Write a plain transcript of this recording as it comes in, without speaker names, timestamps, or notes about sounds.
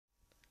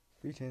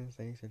Greetings,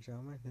 ladies and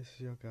gentlemen. This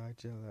is your guy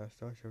JLS,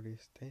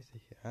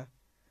 Stacy here,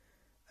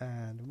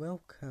 and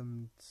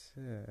welcome to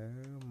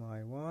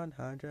my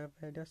 100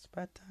 video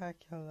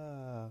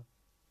spectacular.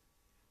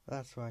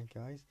 That's right,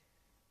 guys.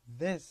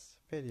 This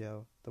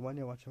video, the one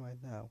you're watching right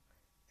now,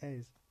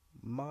 is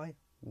my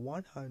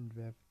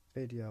 100th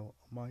video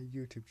on my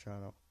YouTube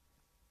channel.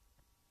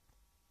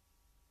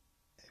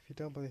 If you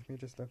don't believe me,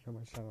 just look at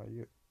my channel.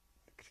 You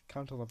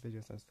count all the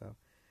videos and stuff.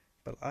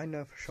 But I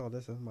know for sure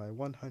this is my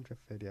 100th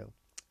video.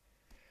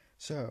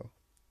 So,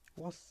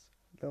 what's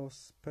the little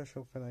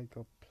special thing I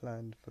got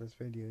planned for this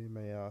video, you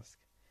may ask?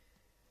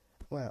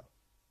 Well,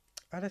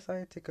 I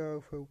decided to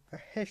go through a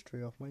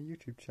history of my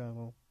YouTube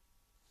channel.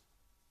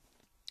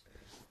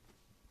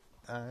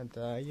 And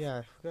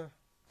yeah,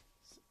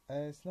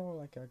 it's not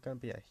like gonna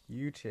be a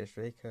huge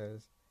history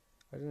because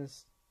I didn't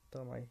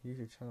start my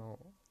YouTube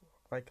channel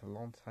like a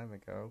long time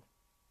ago.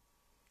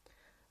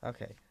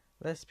 Okay,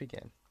 let's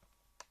begin.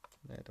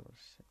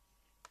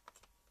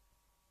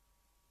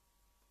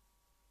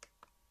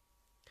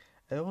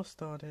 It all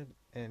started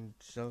in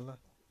July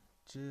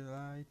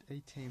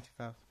 18,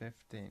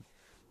 2015,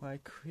 when I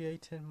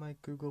created my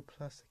Google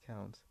Plus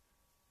account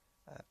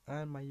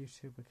and my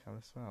YouTube account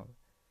as well.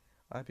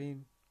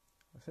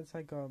 Since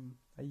I got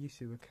a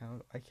YouTube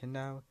account, I can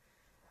now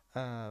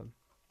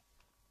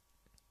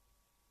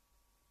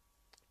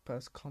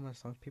post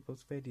comments on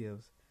people's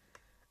videos,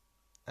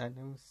 and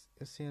you're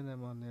seeing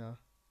them on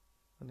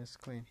the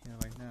screen here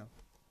right now.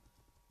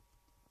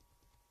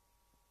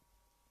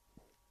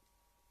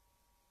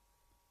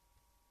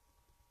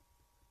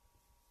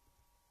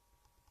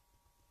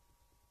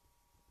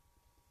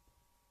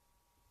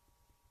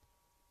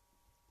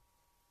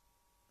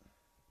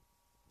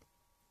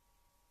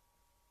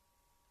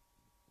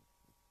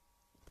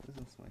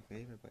 This is my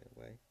favorite, by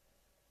the way.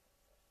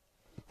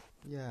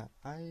 Yeah,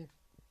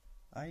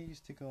 I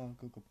used to go on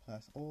Google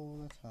Plus all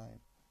the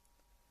time.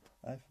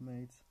 I've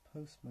made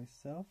posts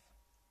myself,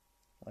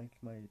 like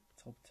my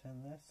top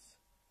 10 lists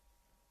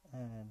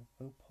and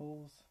vote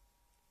polls,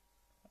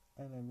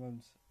 and I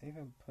once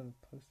even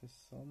post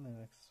this on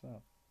there as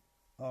well.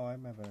 Oh, I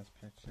remember this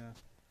picture.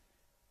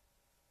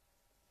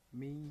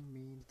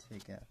 Mean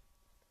Tigger.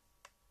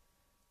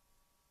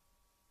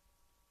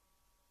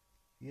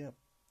 Yep.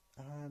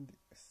 And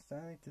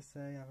sorry to say,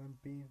 I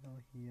haven't been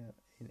on here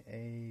in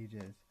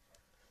ages.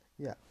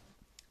 Yeah.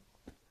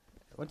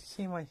 What you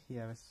see right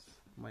here is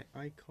my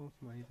icon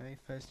for my very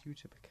first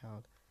YouTube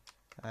account.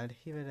 And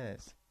here it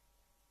is.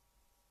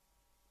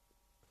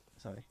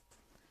 Sorry.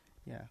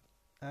 Yeah.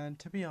 And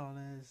to be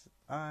honest,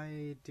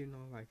 I do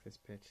not like this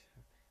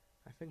picture.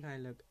 I think I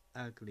look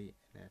ugly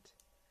in it.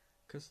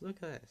 Cause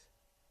look at this.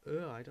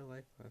 Ugh, I don't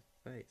like my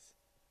face.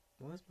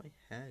 Why is my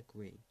hair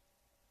green?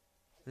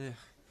 Ugh.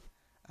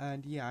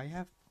 And yeah, I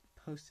have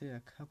posted a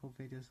couple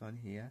videos on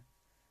here,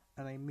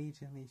 and I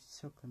immediately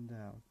took them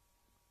down.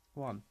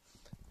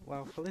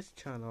 Well, for this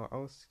channel, I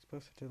was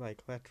supposed to do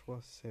like retro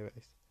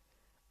series,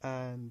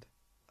 and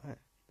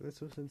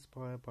this was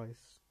inspired by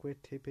Squid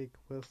Big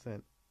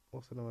Wilson,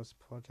 also known as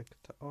Project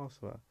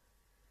Osra.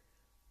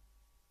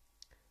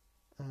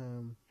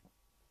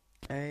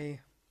 I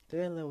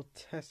did a little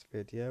test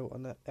video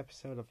on that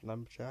episode of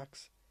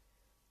Lumberjacks,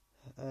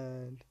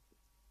 and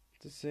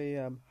to see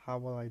how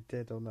well I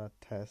did on that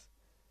test.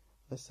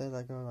 I said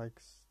I gotta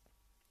like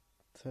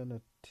turn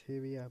the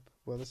TV up.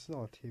 Well, it's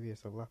not a TV,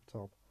 it's a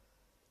laptop.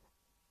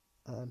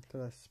 And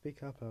gotta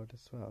speak up out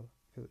as well,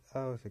 because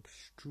I was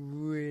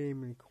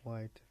extremely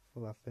quiet for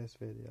that first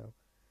video.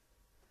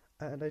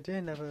 And I did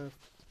another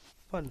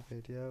fun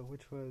video,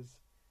 which was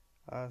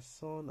a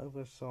song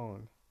over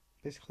song.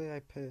 Basically,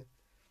 I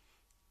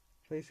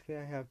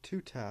have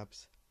two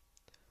tabs.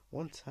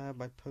 One tab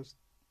I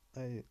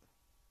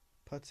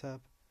put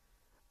up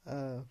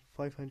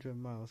 500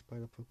 Miles by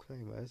the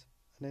Proclaimers,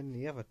 and then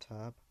the other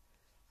tab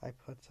I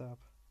put up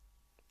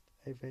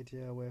a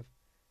video with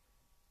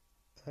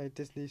a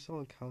Disney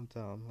song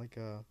countdown, like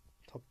a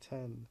top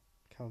 10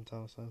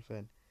 countdown or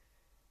something.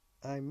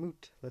 I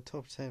moved the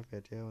top 10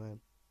 video and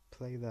I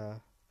play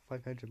the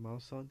 500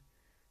 Miles song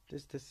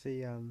just to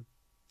see how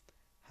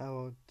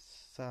it would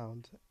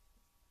sound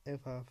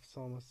if a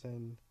song was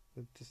in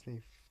the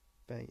Disney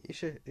thing.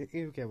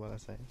 You get what I'm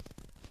saying.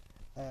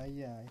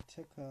 Yeah,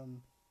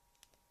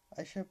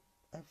 I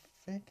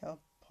think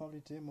I'll probably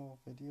do more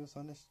videos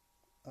on this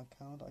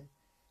account. I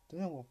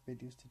don't know what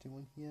videos to do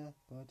on here,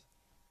 but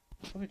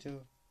I'll probably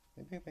do.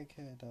 Maybe make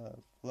it a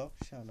vlog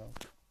channel.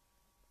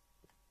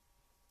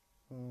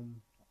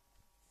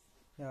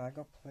 Yeah, I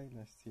got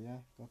playlists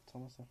here. Got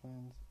Thomas and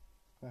Friends,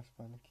 Crash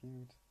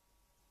Bandicoot,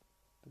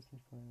 Disney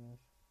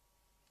playlist,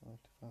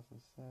 like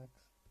 2006,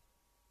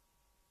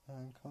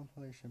 and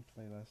compilation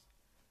playlist.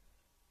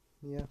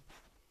 Yeah.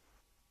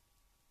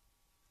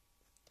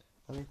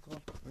 And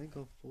I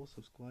got 4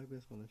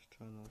 subscribers on this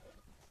channel.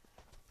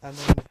 And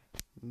then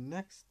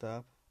next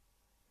up,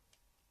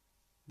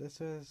 this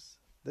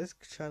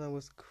channel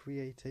was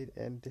created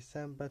in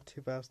December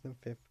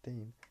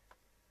 2015.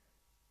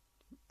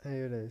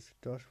 Here it is,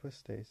 Joshua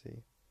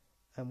Stacy.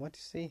 And what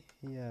you see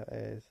here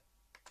is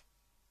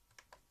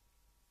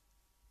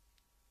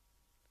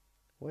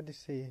what do you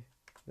see?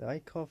 The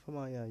icon for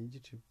my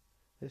YouTube,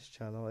 this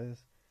channel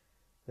is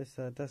this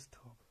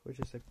desktop, which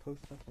is a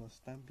poster for a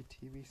Stampy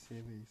TV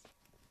series.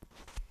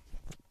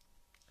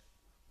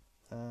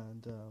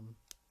 And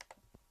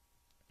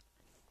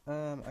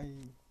I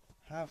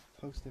have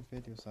posted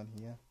videos on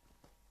here.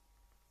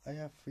 I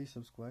have 3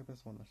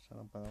 subscribers on this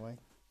channel, by the way.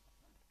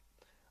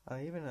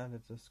 I even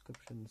added a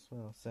description as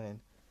well, saying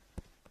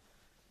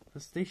the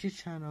Stacy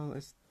channel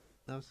is.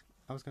 I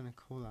was gonna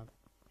call that,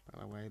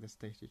 by the way, the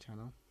Stacy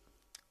channel.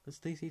 The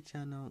Stacy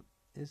channel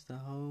is the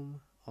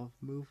home of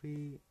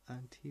movie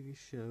and TV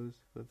shows,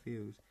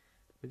 reviews,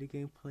 video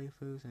game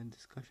playthroughs, and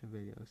discussion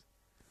videos.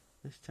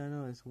 This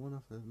channel is one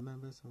of the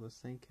members of the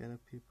St. Kind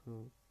of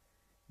People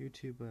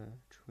YouTuber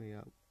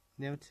trio,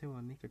 Never2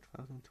 on Nika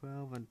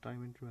 2012 and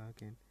Diamond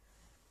Dragon.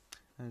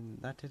 And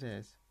that it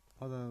is.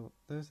 Although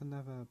there's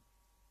another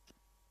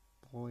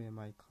boy in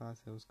my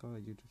class who's got a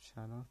YouTube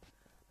channel.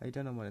 I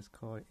don't know what it's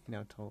called,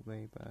 told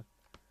me, but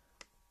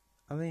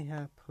I only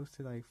have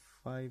posted like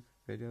 5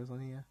 videos on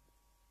here.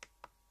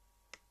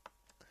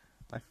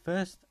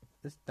 This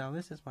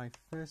is my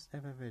first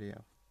ever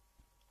video.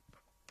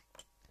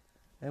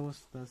 It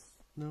was the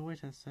Snow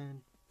White and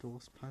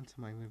Sandals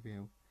pantomime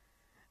review.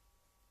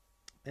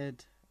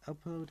 It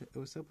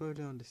was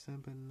uploaded on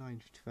December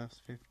 9th,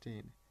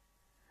 2015,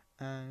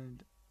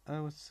 and I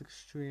was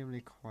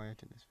extremely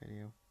quiet in this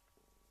video.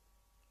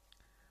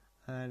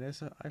 And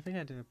I think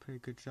I did a pretty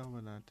good job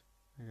on that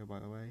video, by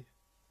the way.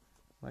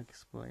 Like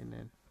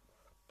explaining,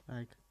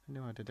 I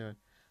knew how to do it.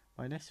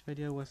 My next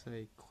video was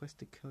a Quest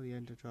to Kill the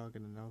Ender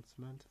Dragon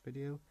announcement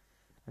video,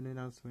 an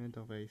announcement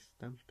of a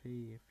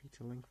Stampy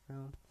feature-length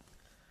film.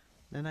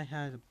 Then I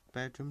had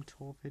bedroom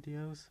tour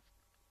videos.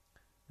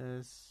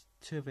 There's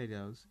 2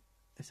 videos.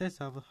 It says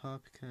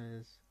overheard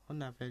because on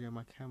that video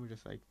my camera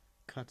just like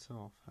cuts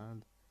off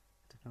and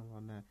I don't know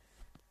on there.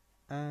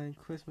 And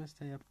Christmas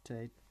Day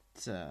update.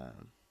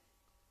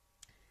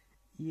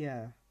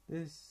 Yeah,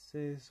 this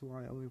is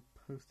why I only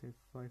posted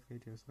 5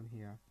 videos on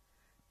here.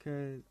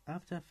 Because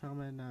after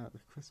filming the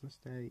Christmas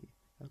Day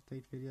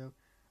update video,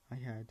 I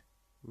had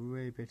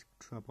really big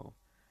trouble.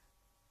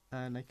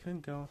 And I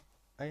couldn't go.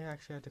 I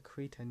actually had to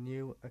create a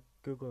new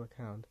Google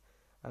account.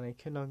 And I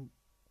could not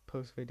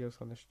post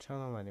videos on this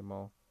channel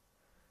anymore.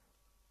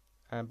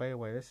 And by the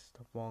way, this is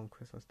the wrong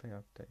Christmas Day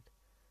update.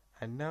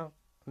 And now,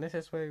 this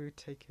is where we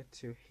take it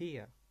to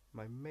here,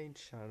 my main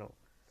channel.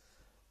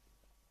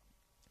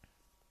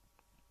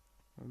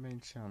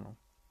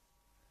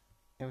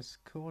 It was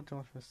cool to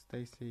watch with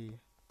Stacy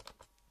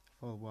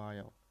for a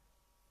while.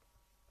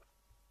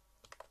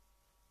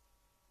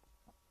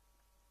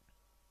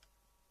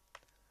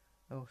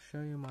 I'll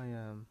show you my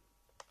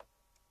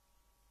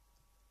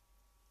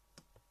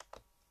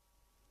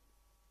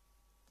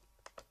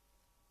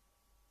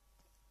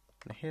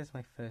Now here's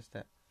my first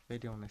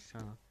video on this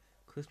channel.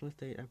 Christmas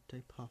Day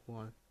Update Part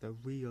 1, the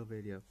real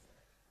video.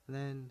 And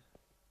then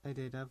I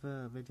did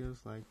other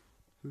videos like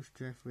Who's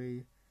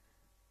Jeffrey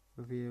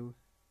review,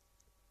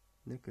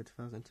 Nika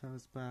 2012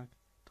 is back,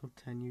 Top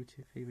 10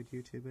 YouTube favorite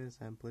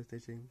YouTubers, and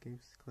PlayStation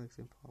Games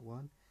Collection Part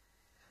 1.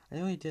 I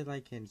only did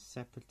like in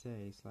separate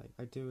days, like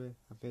I do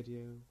a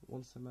video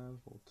once a month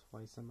or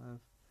twice a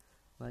month,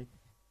 like,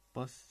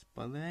 but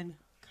then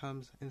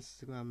comes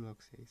Instagram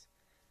Luxies.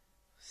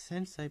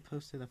 Since I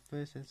posted the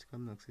first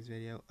Instagram Luxies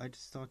video, I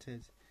just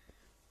started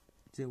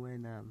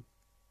doing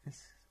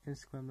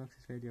Instagram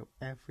Luxies video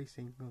every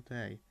single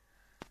day,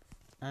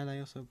 and I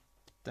also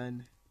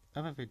done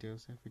other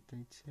videos every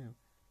day too.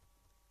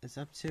 It's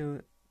up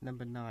to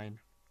number 9.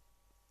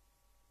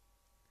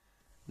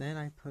 Then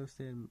I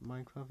posted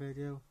Minecraft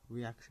video,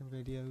 reaction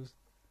videos,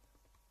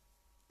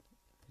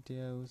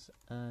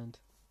 and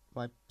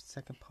my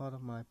second part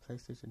of my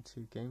PlayStation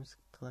 2 games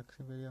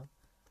collection video.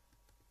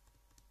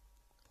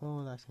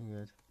 Oh, that's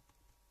good.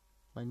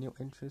 My new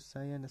intro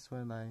saying is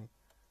when I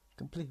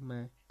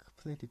completely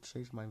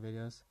changed my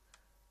videos.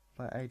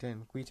 But I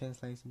didn't.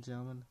 Greetings, ladies and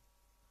gentlemen.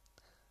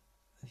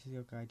 This is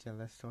your guy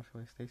JLS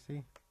Joshua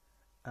Stacy.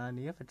 And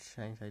the other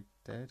change I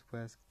did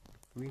was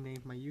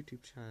rename my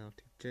YouTube channel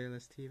to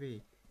JLS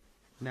TV.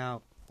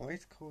 Now, why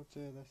it's called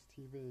JLS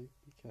TV?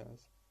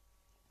 Because,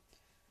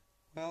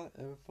 well,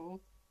 the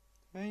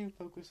main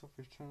focus of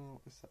this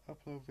channel is to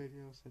upload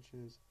videos such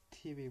as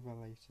TV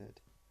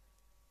related.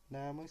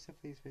 Now, most of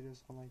these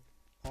videos are like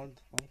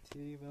aren't like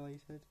TV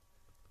related,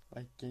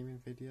 like gaming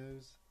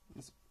videos,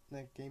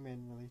 like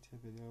gaming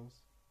related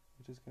videos,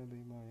 which is going to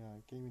be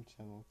my gaming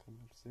channel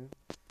coming up soon.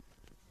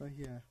 But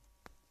yeah,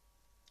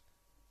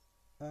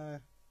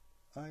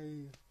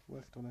 I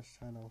worked on this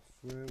channel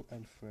through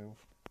and through.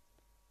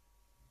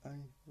 I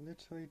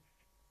literally,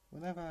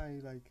 whenever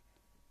I like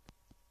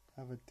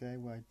have a day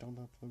where I don't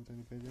upload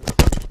any videos,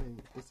 I'm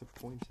getting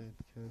disappointed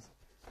because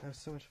I have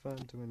so much fun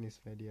doing these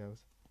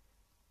videos.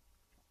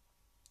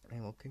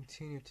 And will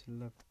continue to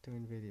love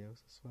doing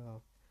videos as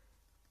well.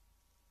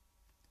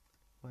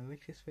 My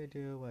latest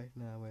video right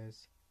now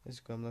is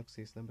Instagram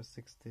Luxies number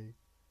 60.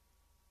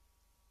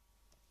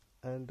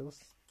 And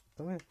also,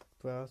 I'm going to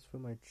browse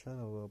through my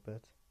channel a little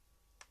bit.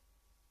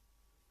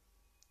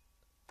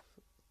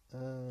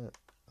 oh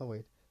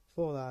wait,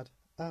 before that,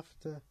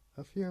 after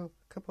a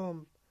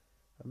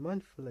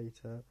month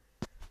later,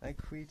 I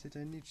created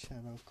a new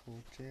channel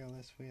called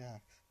JLS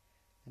Reacts.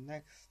 The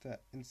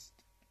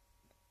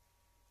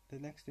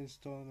next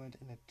installment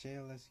in a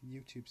JLS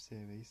YouTube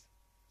series.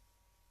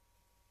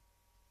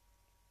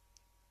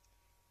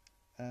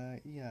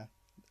 Yeah,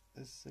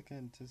 the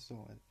second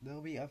installment.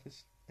 There'll be other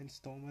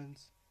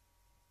installments.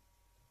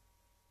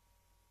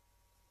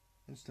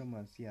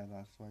 Yeah,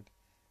 that's right.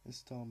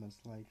 Installments,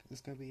 like,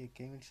 there's gonna be a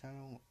gaming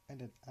channel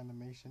and an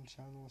animation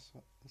channel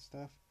and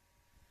stuff.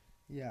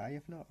 Yeah, I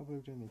have not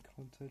uploaded any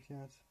content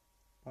yet,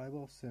 but I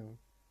will soon.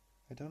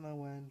 I don't know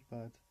when,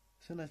 but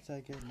as soon as I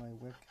get my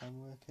webcam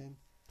working,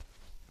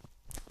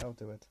 I'll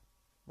do it.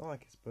 Not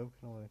like it's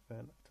broken or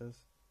anything,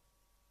 just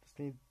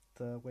need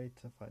the way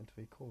to find to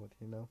record,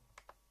 you know.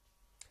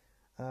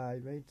 I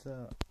made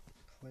a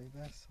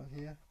playlist on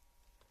here.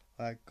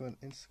 I got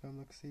Instagram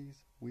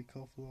look-sees,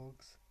 week-off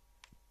vlogs,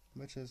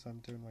 much as I'm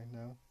doing right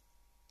now,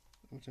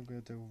 which I'm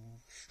going to do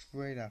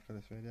straight after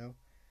this video.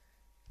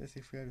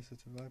 Jesse Frieda to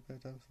survive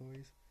bedtime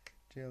stories,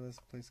 JLS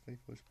plays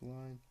Skyforge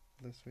Blind,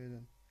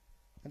 illustrated,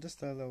 and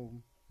just a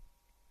little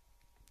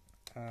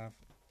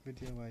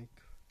video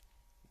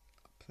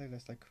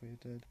playlist I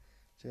created.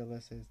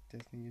 JLS is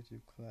Disney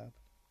YouTube collab.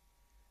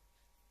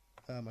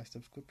 My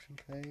subscription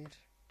page,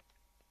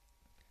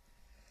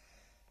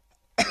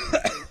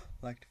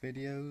 liked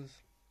videos,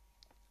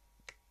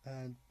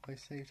 and my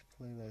saved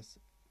playlists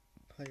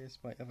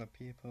by other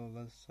people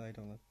alongside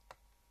on it.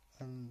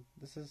 And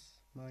this is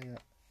my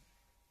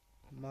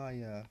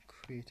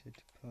created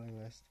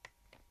playlist,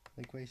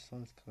 the Grey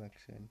Songs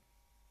collection.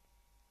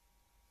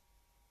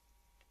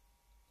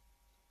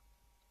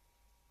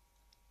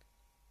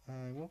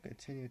 I will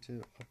continue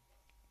to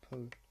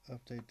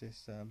update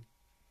this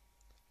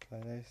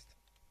playlist.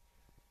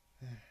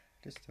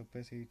 Just so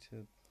busy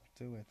to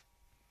do it.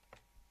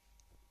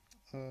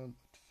 I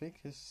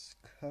think this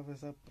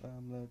covers up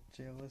the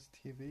JLS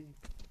TV.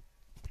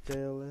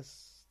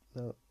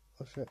 The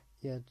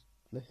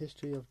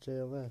history of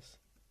JLS.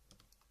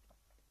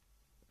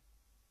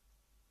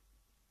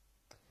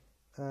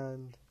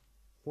 And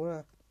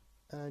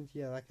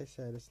yeah, like I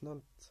said, it's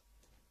not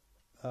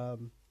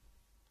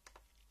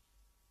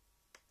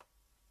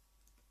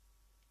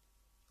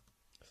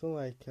it's not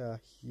like a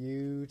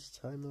huge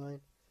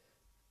timeline,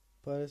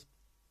 but it's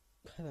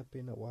kind of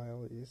been a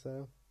while,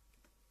 so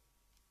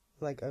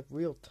like a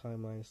real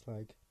timeline is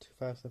like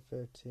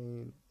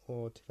 2013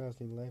 or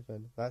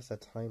 2011. That's a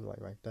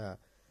timeline right there.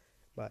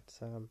 But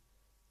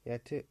yeah,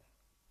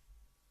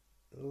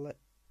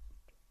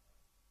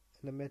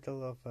 in the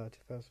middle of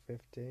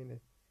 2015,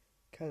 it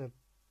kind of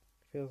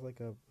feels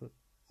like a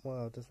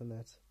while, doesn't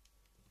it?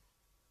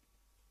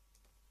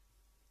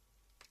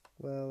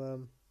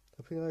 Well,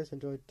 hope you guys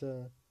enjoyed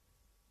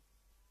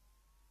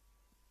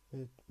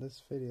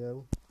this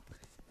video.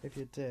 If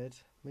you did,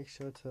 make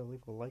sure to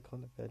leave a like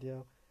on the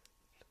video.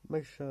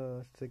 Make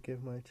sure to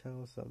give my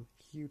channel some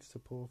huge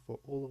support for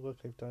all the work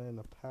I've done in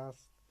the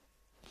past.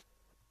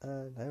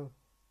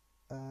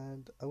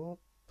 And I will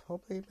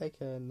probably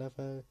make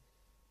another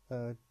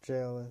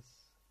JLS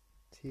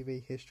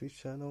TV history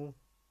channel.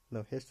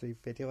 No, history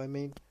video, I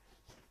mean.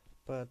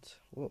 But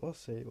we'll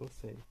see.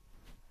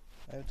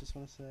 I just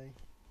want to say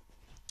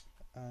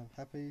I'm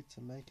happy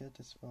to make it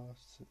this far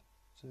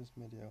to this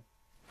video.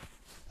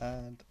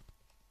 And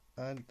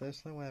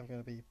there's no way I'm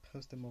going to be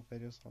posting more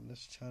videos on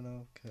this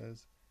channel,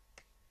 because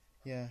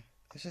yeah,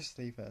 let's just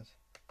leave it.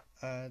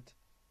 And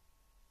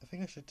I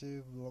think I should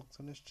do vlogs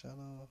on this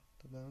channel,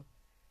 don't know.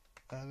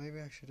 Maybe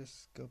I should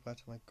just go back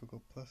to my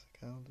Google Plus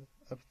account,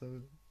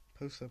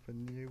 post up a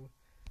new,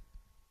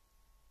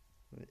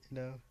 you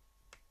know.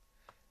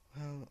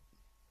 Well,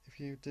 if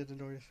you did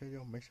enjoy this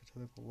video, make sure to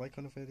leave a like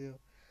on the video,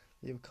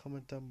 leave a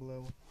comment down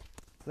below.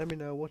 Let me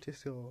know what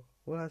has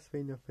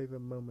been your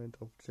favorite moment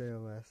of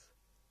JLS,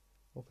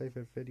 or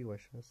favorite video I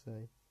should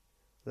say.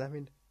 Let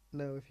me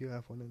know if you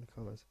have one in the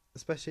comments,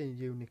 especially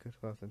you, Nico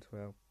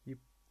 2012. You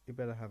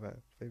better have a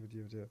favorite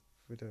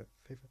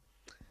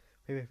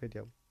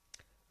video.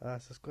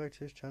 Subscribe to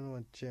this channel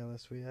on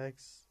JLS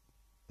Reacts.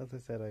 As I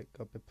said, I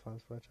got big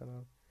plans for that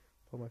channel,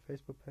 for my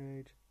Facebook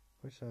page,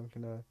 which I'm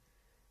gonna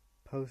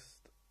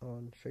post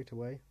on straight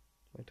away,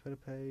 my Twitter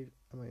page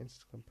and my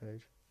Instagram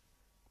page.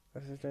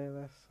 This is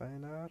JLS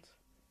signing out.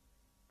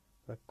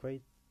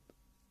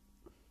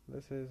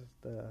 This is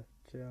the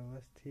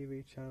JLS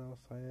TV channel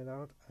signing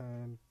out,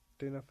 and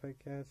do not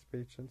forget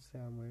speech and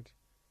sandwich.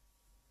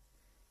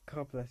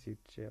 God bless you,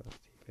 JLS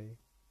TV.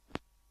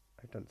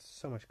 I've done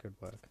so much good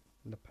work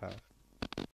in the past.